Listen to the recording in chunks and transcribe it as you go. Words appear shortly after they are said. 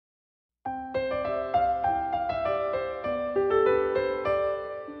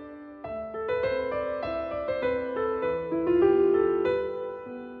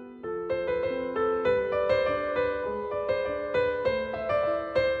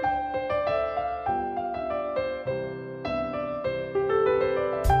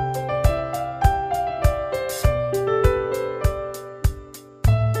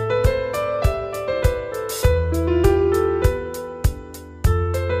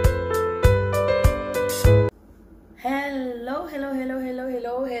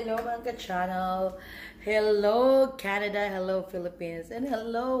mga ka-channel. Hello Canada, hello Philippines, and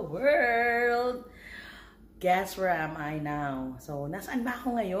hello world. Guess where am I now? So, nasaan ba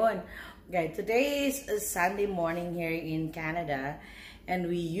ako ngayon? Okay, today is a Sunday morning here in Canada. And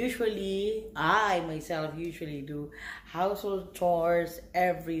I myself usually do household chores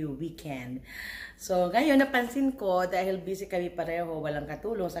every weekend. So, ngayon napansin ko, dahil busy kami pareho, walang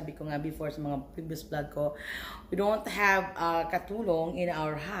katulong. Sabi ko nga before sa mga previous vlog ko, we don't have katulong in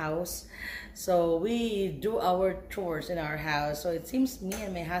our house. So, we do our chores in our house. So, it seems me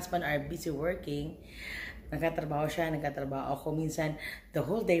and my husband are busy working. Nagkatrabaho siya, nagkatrabaho ako. Minsan, the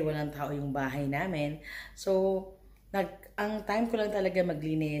whole day walang tao yung bahay namin. So, ang time ko lang talaga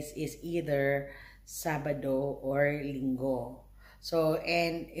maglinis is either Sabado or Linggo. So,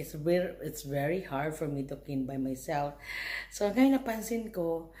 and it's very hard for me to clean by myself. So, ngayon napansin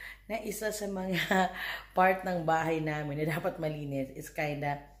ko na isa sa mga part ng bahay namin na dapat malinis is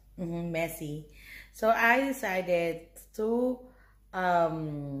kinda messy. So, I decided to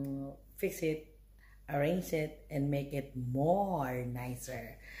fix it, arrange it, and make it more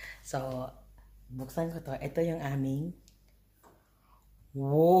nicer. So, buksan ko to. Ito yung aming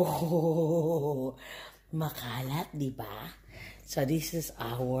wow! Makalat, di ba? So, this is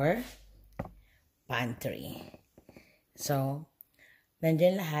our pantry. So,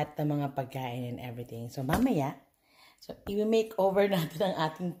 nandiyan lahat ng mga pagkain and everything. So, mamaya, i-make over natin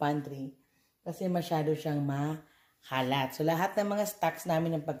ang ating pantry kasi masyado siyang makalat. So, lahat ng mga stocks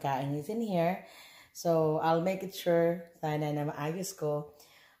namin ng pagkain is in here. So, I'll make it sure sana na maayos ko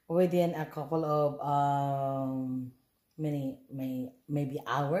within a couple of maybe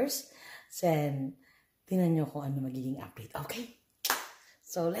hours. Then, tingnan nyo kung ano magiging update. Okay?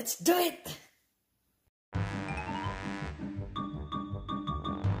 So, let's do it!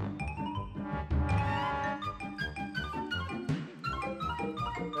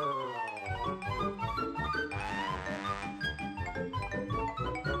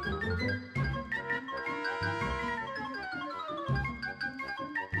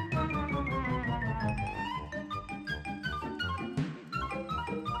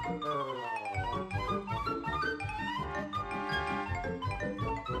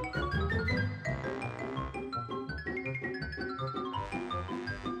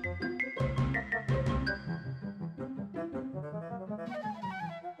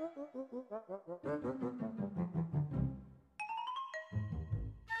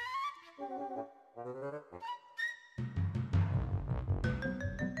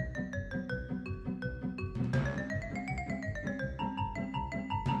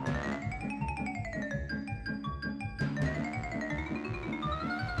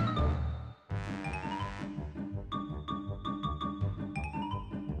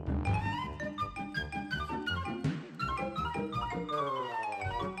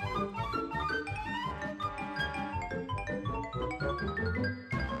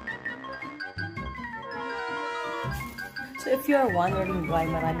 So, if you are wondering why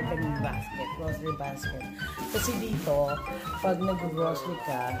marami kaming basket, grocery basket, kasi dito, pag nag-grocery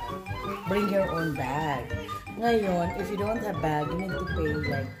ka, bring your own bag. Ngayon, if you don't have bag, you need to pay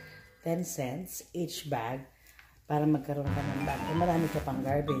like 10 cents each bag para magkaroon ka ng bag. E marami ka pang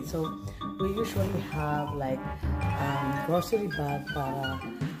garbage. So, we usually have like grocery bag para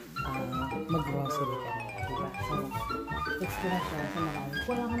mag-grocery kami. Diba? So, it's ko na siya sa marami.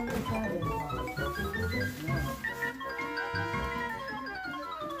 Wala kami na siya.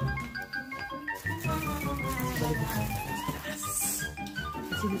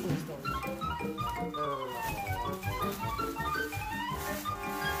 Kasi dito yung storage.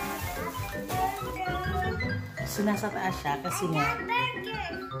 So, nasa taas siya kasi nga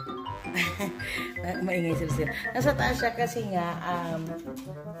maingay sila. Nasa taas siya kasi nga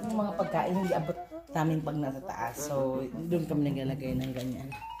yung mga pagkain hindi abot namin pag nasa taas. So, doon kami naglalagay ng ganyan.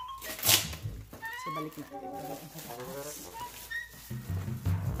 So, balik natin. Balik sa taas.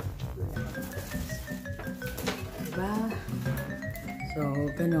 Diba? So,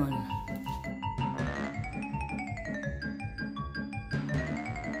 ganon.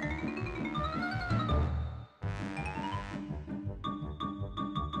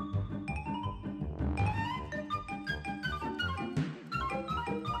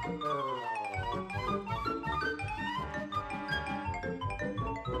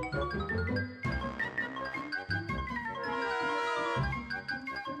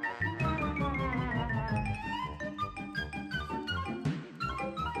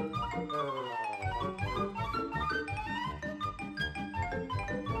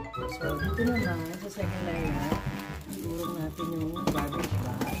 So, dito naman, sa second layer, siguro natin yung garbage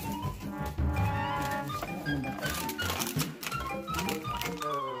bag. Ano ba ito?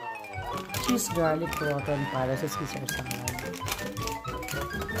 this garlic croton para sa Caesar salad.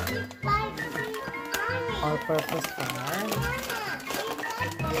 All-purpose flour.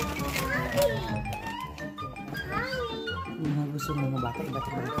 Mga gusto ng mga bata, iba't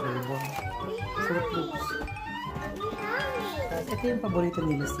ibang flavor. Fruit loops. Ito yung paborito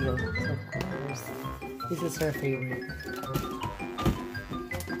ni Lucille. So, of course, this is her favorite.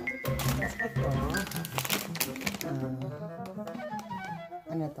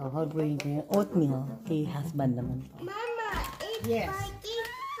 Ano to? Whole grain kayo? Oatmeal. Kay husband naman to. Mama, it's Yes. I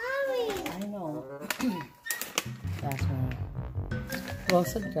like know. That's right.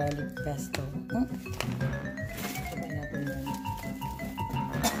 Roasted garlic pesto. Sabay natin yan.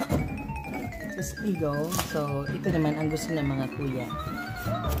 Tapos igo. So, ito naman ang gusto ng mga kuya.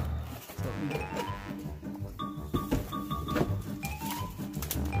 So, igo.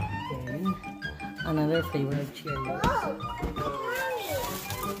 Then, another flavor of Cheerios.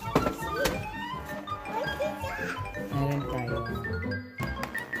 Meron tayo.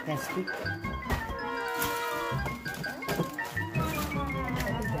 Nesquik.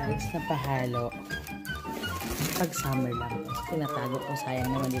 Ito guys, napahalo. Pag summer lang. So, tinatago ko. Sayang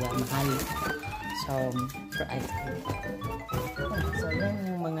naman, di ba? Mahal. So, for ice cream. So, yan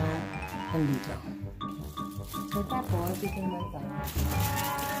yung mga nandito. So, tapos, ito naman tayo.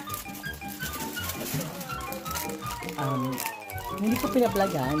 Hindi ko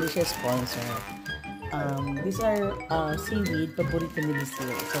pinaplaga. Hindi siya sponsor. These are seaweed, paborito ni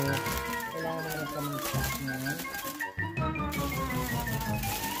Lucille. So, kailangan naman kami stock niya.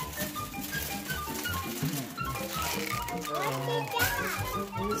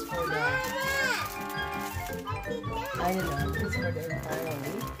 This is for the, I don't know, this is for the entire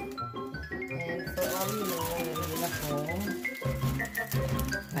week. And for all you know, meron akong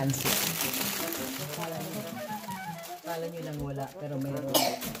pansit. Kala nyo lang wala, pero meron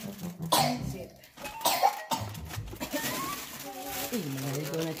pansit.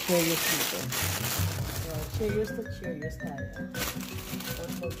 Nalito na Cheerios dito. So, Cheerios to Cheerios tayo.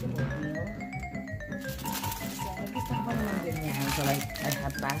 Oatmeal. So, gusto ko naman ganyan. So, like, I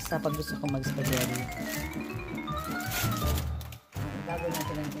have pasta pag gusto ko mag-spaghetti. Bago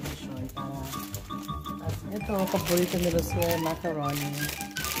natin ang condition para... Ito, paborito ni Lucille, macaroni.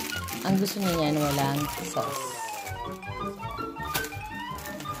 Ang gusto niya yan, walang sauce.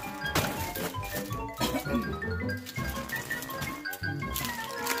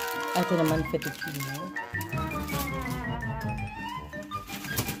 Ito naman, fettuccine.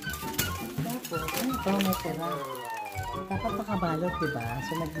 Tapos, ano ito? May tira. Dapat nakabalot, diba?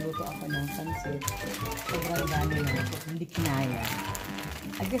 So, nagluto ako ng pansit. Sobrang dami na. So, hindi kinaya.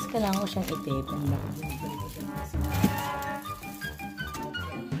 I guess kailangan ko siyang i-tape. Ang nakabalik ko siya.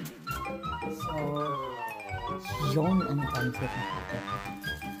 So, yun ang pansit.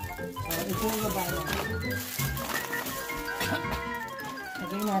 So, ito yung baba na.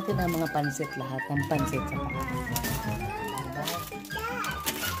 Lagay natin ang mga pansit lahat ng pansit sa paa.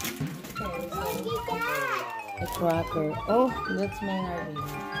 A cracker. Oh, that's my narvin.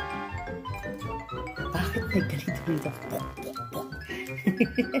 Bakit nagganito dito?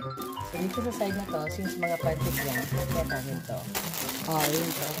 So, dito sa side na to, since mga pansit yan, kaya natin to. Oh, yun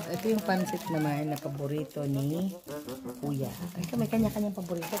to. Ito yung pansit naman na paborito ni Kuya. Ay, may kanya-kanyang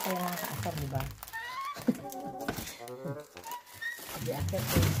paborito, kaya nakakaasar, diba? Di akit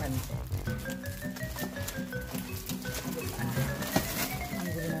ko yung pansit. Ang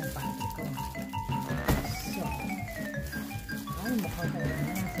gulo ng pansit ko. So, ay, mukhang tayo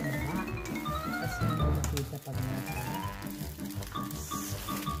na nasa baba. Kasi hindi makita pag nasa taas.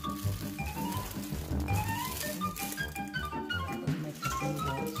 May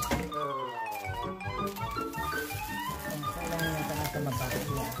kasingles. Kailangan natin nasa baba.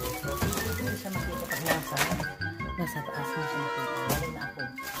 Hindi siya makita pag nasa taas mo siya makita. Lalo na ako.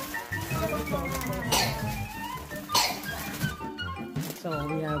 So,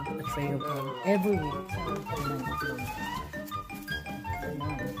 we have a tray of egg every week.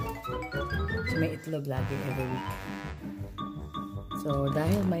 So, may itlog lagi every week. So,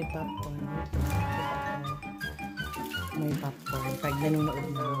 dahil may popcorn, pag nanonood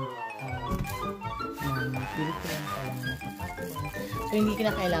ng pelikula, kailangan naka-popcorn. So, hindi ka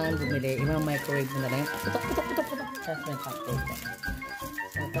na kailangan bumili. Ibang microwave mo na lang. Putok. Tapos may popcorn.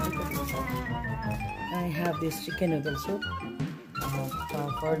 So, I have this chicken noodle soup.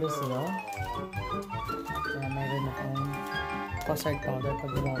 For Lucille. Meron akong custard powder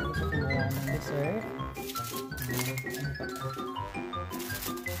pag gumawa ko sa kumuha ng dessert.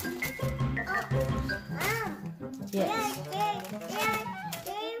 Yes.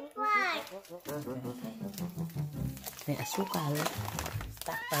 May asukal.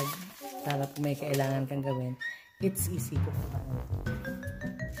 Takpag. Para kung may kailangan kang gawin, it's easy kung paano.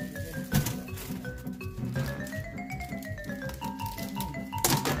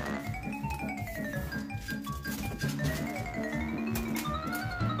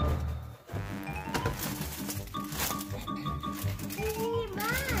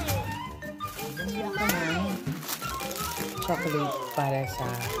 Chocolate para sa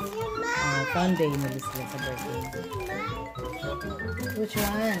Sunday na sila sa birthday. Which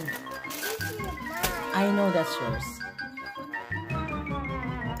one? I know that's yours.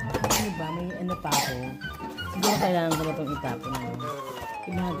 Ano ba? May ano pa ako. Siguro kailangan ko na itong itapon.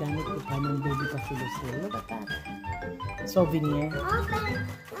 Ginagamit ko pa ng baby pa si Lucille. Look at that. Souvenir.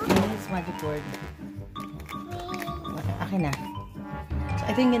 Yes, magic word. Akin na. So,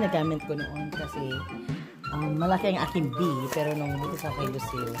 ito yung ginagamit ko noon kasi malaki ang aking B, pero nung dito sa kay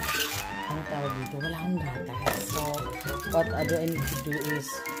Lucille, ano tawag dito? Wala akong gatas. So, what I need to do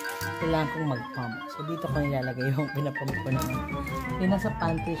is, kailangan kong mag-pump. So, dito ko nilalagay yung pinapump ko naman. Yung nasa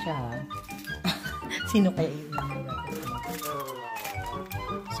pantry siya, ha? Sino kaya iinom yung gatas ko?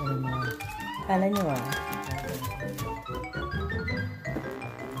 So, kala nyo, ha?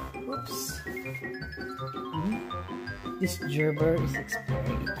 Oops. This gerber is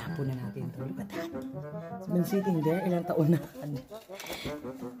expired. Itapon na natin ito. Look at that. It's been sitting there. Ilang taon na.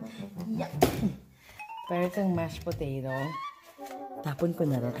 Yuck. Pero itong mashed potato, tapon ko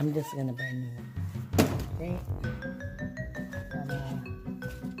na rin. I'm just gonna burn it. Okay?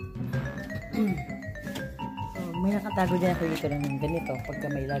 So, may nakatago din ako dito ng ganito. Pagka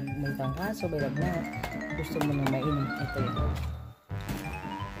may tangkaso, may lagnat, gusto mo na mainom. Ito yun.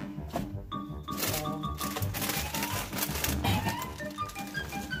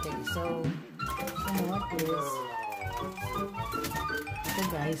 So, what is ito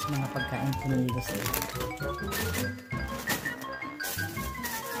guys, mga pagkain pinilos ito.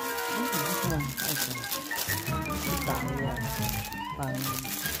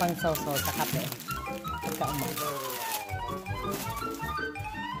 Pang sausaw sa kape. Pagkaumay.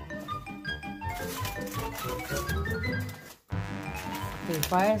 Okay,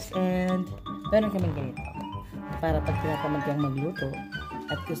 first and meron kaming ganito. Para pag tinatamad kang magluto,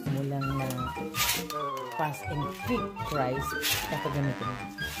 at gusto mo lang na fast and quick rice, ito gamitin mo.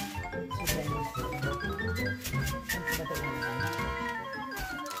 So guys,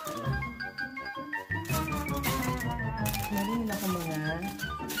 narin ako mga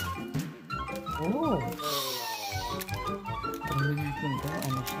try natin ito.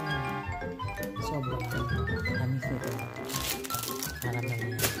 Ano siya? Sobrang tamis nito.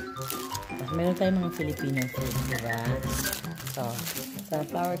 Caramel. Tapos meron tayong mga Filipino food, diba? So,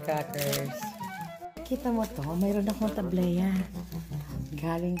 sunflower crackers. Kita mo to, mayroon akong tableya.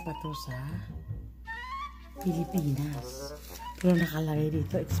 Galing pa to sa Pilipinas. Pero nakalagay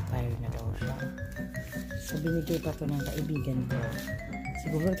dito, expired na daw siya. So, binigay pa to ng kaibigan ko.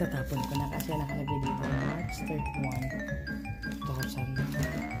 Siguro tatapon ko na kasi nakalagay dito March 31,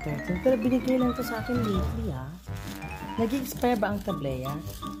 2013. Pero binigay lang to sa akin lately, ha. Nag-expire ba ang tableya?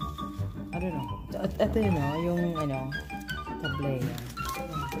 I don't know. Ito yun, no? Yung, tableya.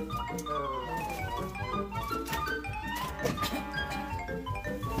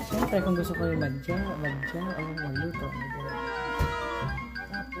 Siyempre, kung gusto ko rin magluto.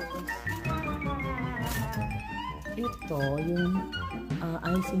 Tapos, ito, yung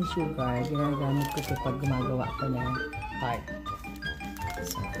icing sugar, ginagamit ko ito pag gumagawa ko ng tart.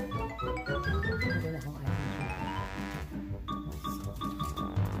 So, meron akong icing sugar.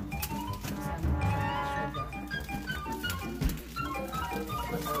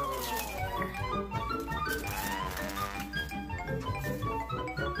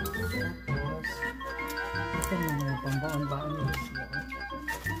 Ito na mga pambaon-baon nila siya.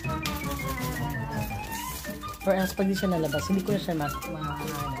 For else, pag di siya nalabas, hindi ko na siya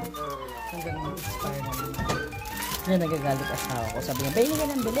hanggang mag-expire na yun. Kaya nagagalit asawa ko. Sabi niya, bili ka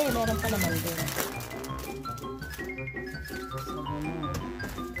ng bili, meron pa naman din.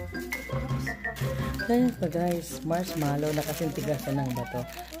 Kaya ito guys, marshmallow, nakasintigas siya ng bato.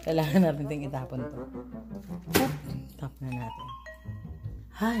 Kailangan natin ting itapon to. Tap na natin.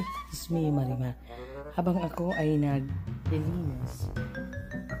 Hi, it's me, Marimar. Habang ako ay naglilinis,